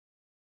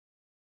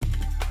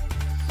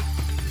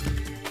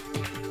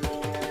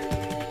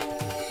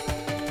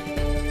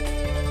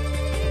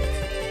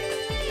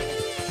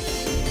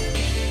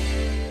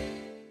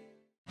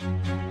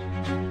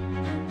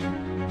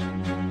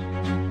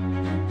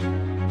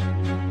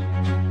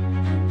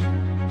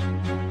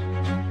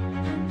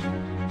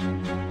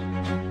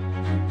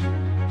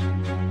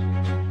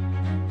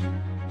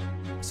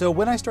So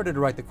when I started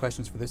to write the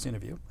questions for this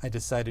interview, I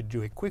decided to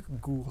do a quick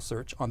Google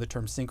search on the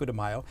term Cinco de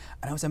Mayo,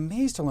 and I was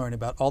amazed to learn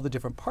about all the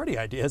different party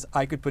ideas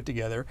I could put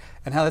together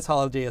and how this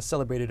holiday is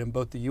celebrated in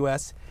both the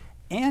US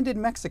and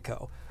in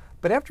Mexico.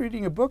 But after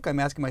reading your book, I'm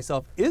asking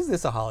myself, is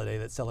this a holiday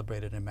that's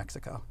celebrated in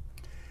Mexico?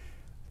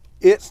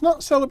 It's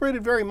not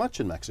celebrated very much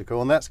in Mexico,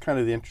 and that's kind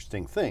of the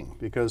interesting thing,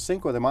 because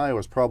Cinco de Mayo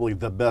is probably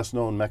the best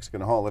known Mexican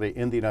holiday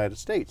in the United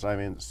States. I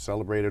mean, it's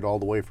celebrated all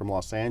the way from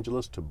Los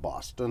Angeles to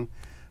Boston,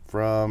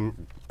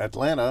 from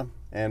Atlanta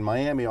and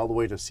Miami all the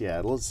way to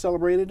Seattle. It's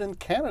celebrated in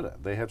Canada.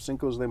 They have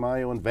Cinco de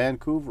Mayo in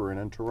Vancouver and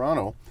in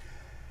Toronto.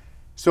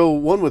 So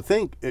one would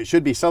think it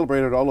should be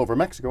celebrated all over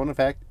Mexico, and in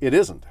fact, it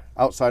isn't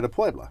outside of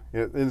Puebla.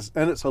 And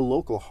it's a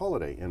local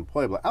holiday in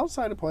Puebla.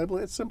 Outside of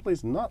Puebla, it simply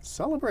is not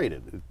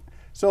celebrated.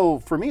 So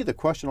for me, the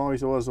question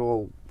always was,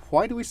 well,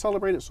 why do we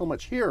celebrate it so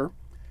much here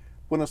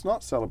when it's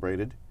not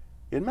celebrated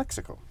in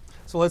Mexico?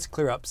 So let's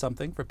clear up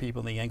something for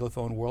people in the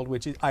Anglophone world,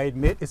 which is, I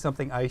admit is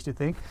something I used to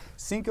think.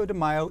 Cinco de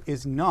Mayo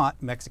is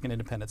not Mexican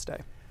Independence Day.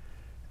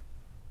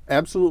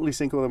 Absolutely,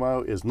 Cinco de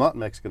Mayo is not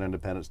Mexican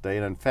Independence Day.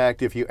 And in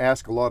fact, if you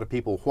ask a lot of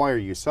people, why are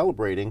you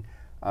celebrating,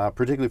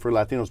 particularly for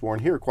Latinos born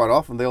here, quite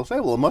often they'll say,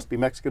 well, it must be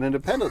Mexican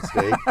Independence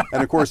Day.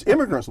 And of course,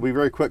 immigrants will be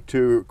very quick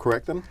to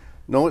correct them.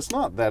 No, it's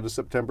not. That is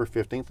September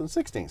 15th and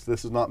 16th.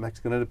 This is not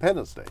Mexican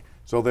Independence Day.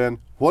 So then,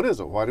 what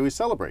is it? Why do we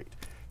celebrate?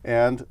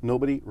 And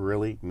nobody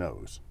really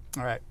knows.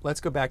 All right, let's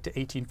go back to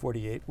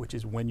 1848, which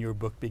is when your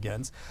book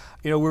begins.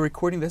 You know, we're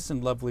recording this in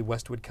lovely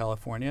Westwood,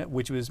 California,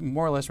 which was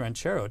more or less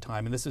ranchero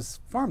time, and this is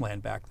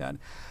farmland back then.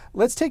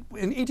 Let's take,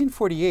 in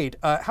 1848,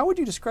 how would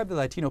you describe the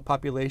Latino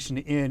population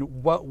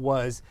in what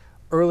was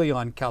early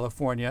on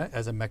California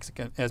as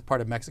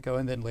part of Mexico,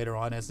 and then later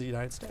on as the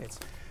United States?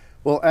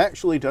 Well,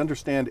 actually, to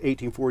understand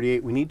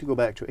 1848, we need to go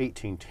back to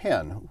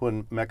 1810,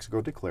 when Mexico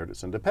declared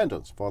its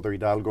independence. Father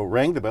Hidalgo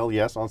rang the bell,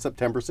 yes, on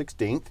September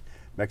 16th,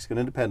 Mexican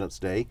Independence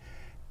Day.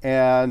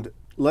 And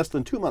less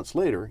than 2 months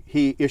later,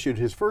 he issued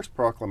his first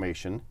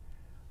proclamation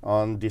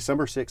on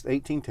December 6,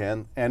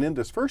 1810. And in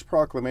this first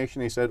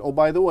proclamation, he said, oh,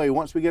 by the way,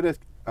 once we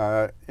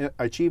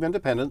achieve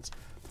independence,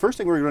 the first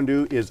thing we're going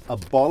to do is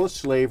abolish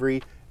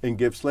slavery and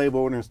give slave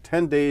owners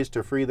 10 days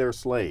to free their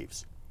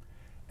slaves.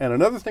 And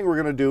another thing we're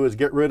going to do is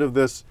get rid of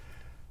this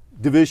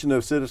division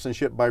of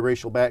citizenship by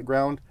racial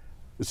background.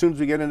 As soon as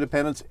we get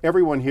independence,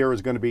 everyone here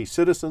is going to be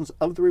citizens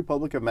of the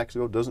Republic of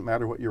Mexico. It doesn't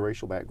matter what your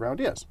racial background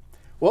is.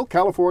 Well,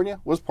 California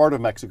was part of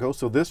Mexico,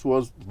 so this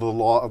was the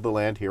law of the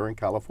land here in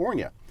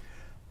California.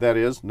 That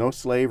is, no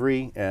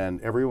slavery,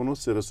 and everyone was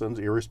citizens,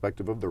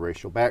 irrespective of the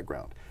racial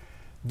background.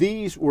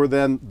 These were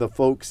then the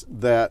folks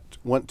that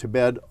went to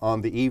bed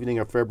on the evening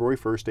of February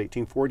 1st,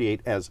 1848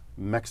 as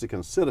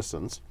Mexican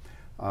citizens,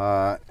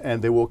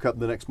 and they woke up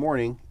the next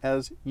morning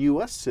as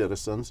U.S.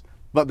 citizens,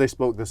 but they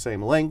spoke the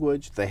same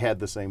language, they had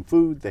the same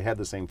food, they had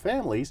the same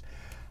families.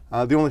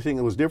 The only thing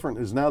that was different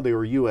is now they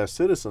were U.S.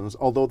 citizens,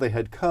 although they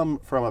had come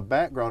from a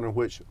background in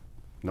which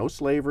no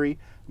slavery,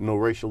 no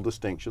racial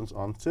distinctions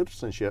on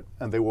citizenship,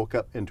 and they woke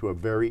up into a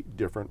very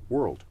different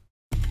world.